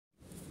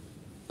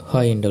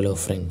Hi and hello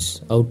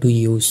friends, how to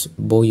use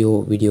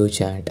boyoo video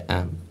chat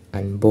app.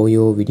 And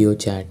boyoo video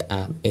chat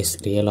app is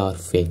real or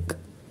fake.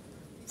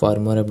 For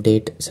more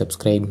update,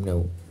 subscribe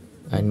now.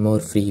 And more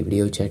free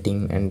video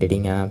chatting and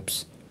dating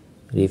apps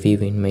review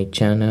in my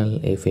channel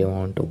if you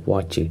want to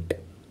watch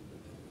it.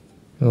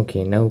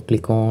 Okay, now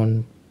click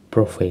on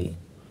profile.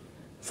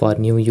 For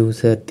new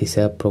user, this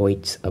app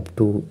provides up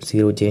to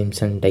 0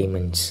 gems and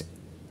diamonds.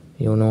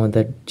 You know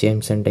that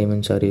gems and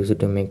diamonds are used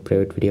to make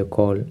private video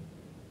call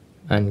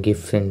and give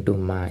friend to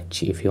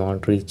match if you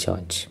want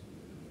recharge.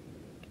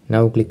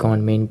 Now click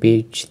on main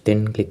page,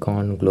 then click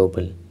on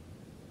global.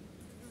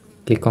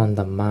 Click on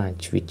the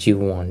match which you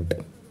want.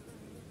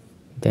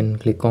 Then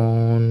click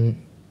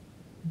on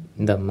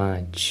the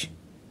match.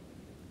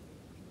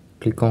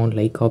 Click on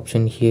like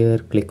option here,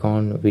 click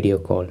on video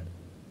call.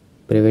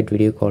 Private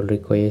video call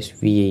requires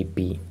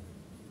VIP.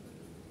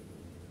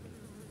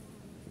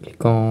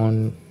 Click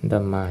on the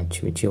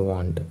match which you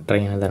want. Try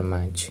another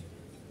match.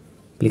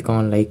 Click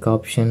on like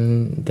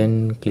option,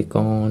 then click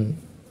on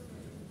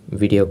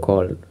video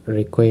call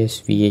requires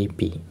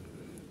VIP.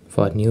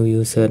 For new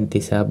user,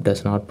 this app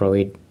does not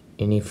provide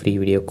any free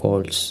video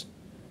calls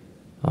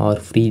or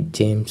free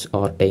gems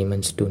or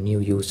diamonds to new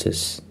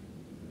users.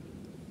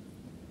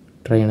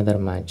 Try another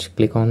match.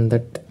 Click on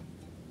that.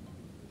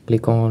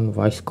 Click on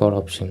voice call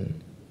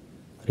option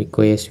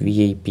requires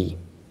VIP.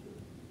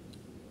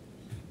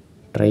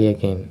 Try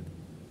again.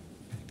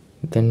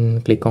 Then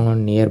click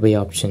on nearby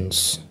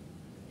options.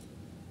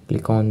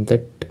 Click on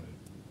that.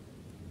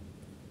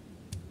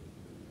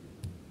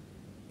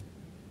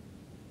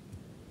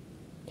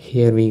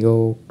 Here we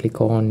go.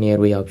 Click on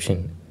nearby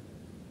option.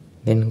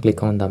 Then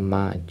click on the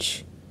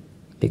match.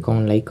 Click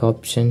on like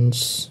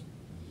options.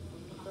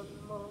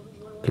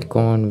 Click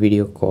on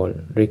video call.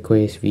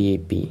 Request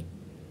VIP.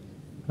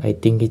 I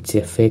think it's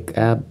a fake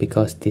app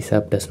because this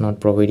app does not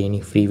provide any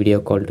free video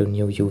call to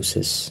new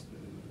users.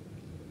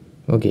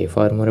 Okay,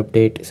 for more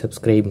update,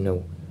 subscribe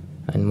now.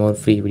 And more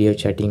free video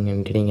chatting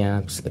and dating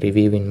apps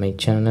review in my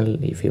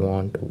channel if you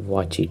want to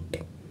watch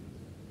it.